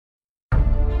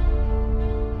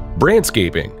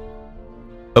Brandscaping,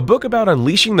 a book about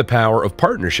unleashing the power of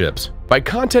partnerships by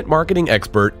content marketing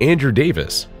expert Andrew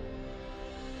Davis.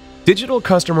 Digital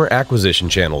customer acquisition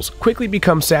channels quickly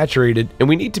become saturated, and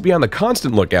we need to be on the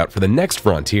constant lookout for the next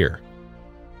frontier.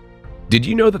 Did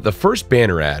you know that the first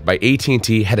banner ad by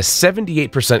AT&T had a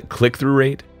 78% click-through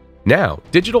rate? Now,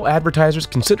 digital advertisers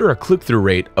consider a click-through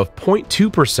rate of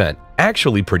 0.2%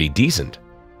 actually pretty decent.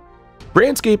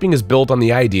 Brandscaping is built on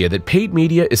the idea that paid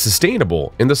media is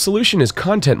sustainable and the solution is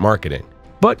content marketing.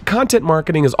 But content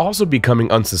marketing is also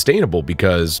becoming unsustainable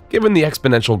because, given the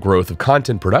exponential growth of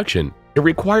content production, it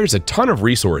requires a ton of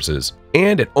resources,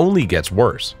 and it only gets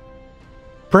worse.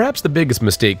 Perhaps the biggest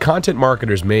mistake content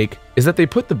marketers make is that they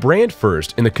put the brand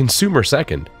first and the consumer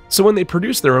second, so when they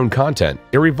produce their own content,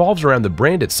 it revolves around the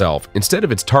brand itself instead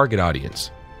of its target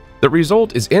audience. The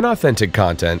result is inauthentic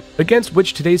content against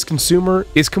which today's consumer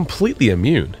is completely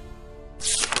immune.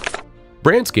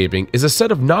 Brandscaping is a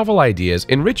set of novel ideas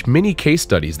and rich mini case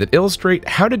studies that illustrate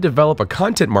how to develop a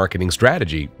content marketing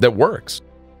strategy that works.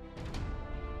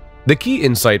 The key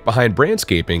insight behind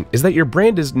Brandscaping is that your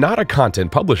brand is not a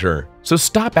content publisher, so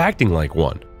stop acting like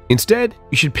one. Instead,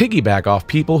 you should piggyback off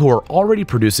people who are already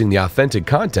producing the authentic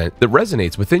content that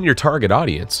resonates within your target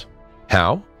audience.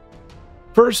 How?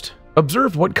 First,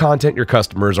 observe what content your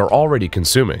customers are already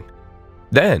consuming.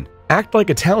 Then, act like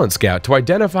a talent scout to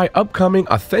identify upcoming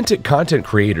authentic content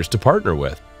creators to partner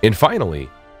with. And finally,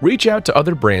 reach out to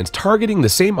other brands targeting the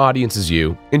same audience as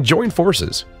you and join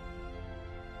forces.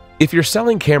 If you're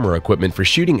selling camera equipment for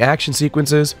shooting action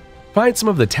sequences, find some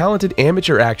of the talented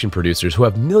amateur action producers who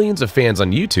have millions of fans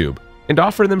on YouTube and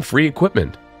offer them free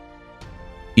equipment.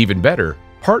 Even better,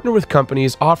 partner with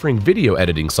companies offering video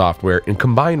editing software and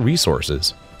combine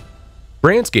resources.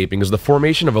 Brandscaping is the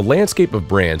formation of a landscape of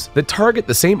brands that target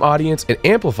the same audience and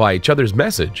amplify each other's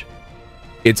message.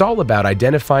 It's all about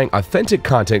identifying authentic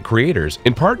content creators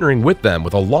and partnering with them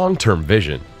with a long-term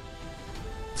vision.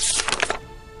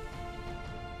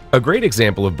 A great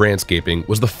example of brandscaping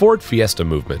was the Ford Fiesta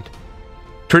movement.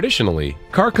 Traditionally,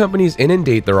 car companies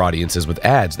inundate their audiences with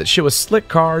ads that show a slick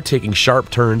car taking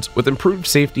sharp turns with improved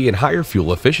safety and higher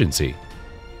fuel efficiency.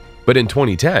 But in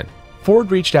 2010,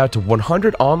 Ford reached out to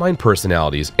 100 online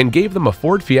personalities and gave them a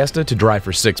Ford Fiesta to drive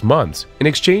for 6 months in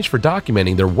exchange for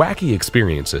documenting their wacky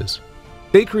experiences.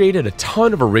 They created a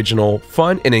ton of original,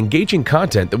 fun, and engaging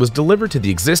content that was delivered to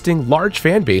the existing large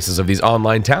fan bases of these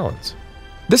online talents.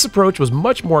 This approach was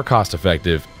much more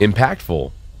cost-effective,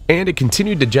 impactful, and it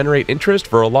continued to generate interest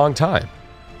for a long time.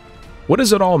 What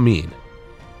does it all mean?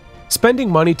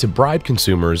 Spending money to bribe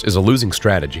consumers is a losing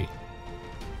strategy.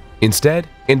 Instead,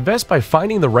 invest by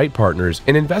finding the right partners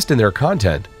and invest in their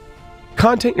content.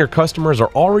 Content your customers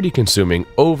are already consuming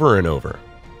over and over.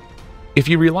 If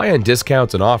you rely on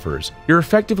discounts and offers, you're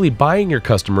effectively buying your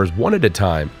customers one at a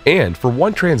time and for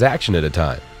one transaction at a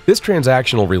time. This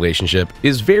transactional relationship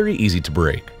is very easy to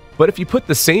break. But if you put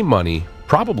the same money,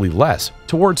 probably less,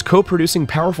 towards co-producing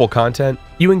powerful content,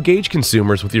 you engage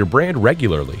consumers with your brand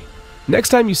regularly. Next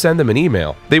time you send them an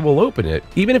email, they will open it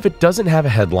even if it doesn't have a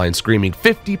headline screaming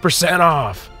 50%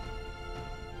 off.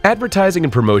 Advertising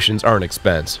and promotions are an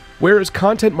expense, whereas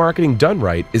content marketing done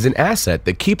right is an asset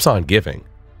that keeps on giving.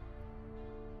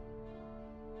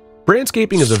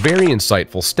 Brandscaping is a very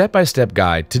insightful step-by-step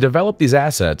guide to develop these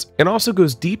assets and also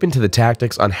goes deep into the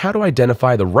tactics on how to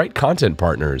identify the right content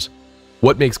partners,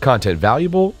 what makes content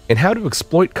valuable, and how to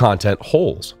exploit content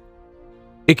holes.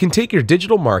 It can take your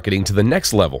digital marketing to the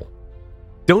next level.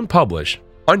 Don't publish,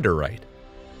 underwrite.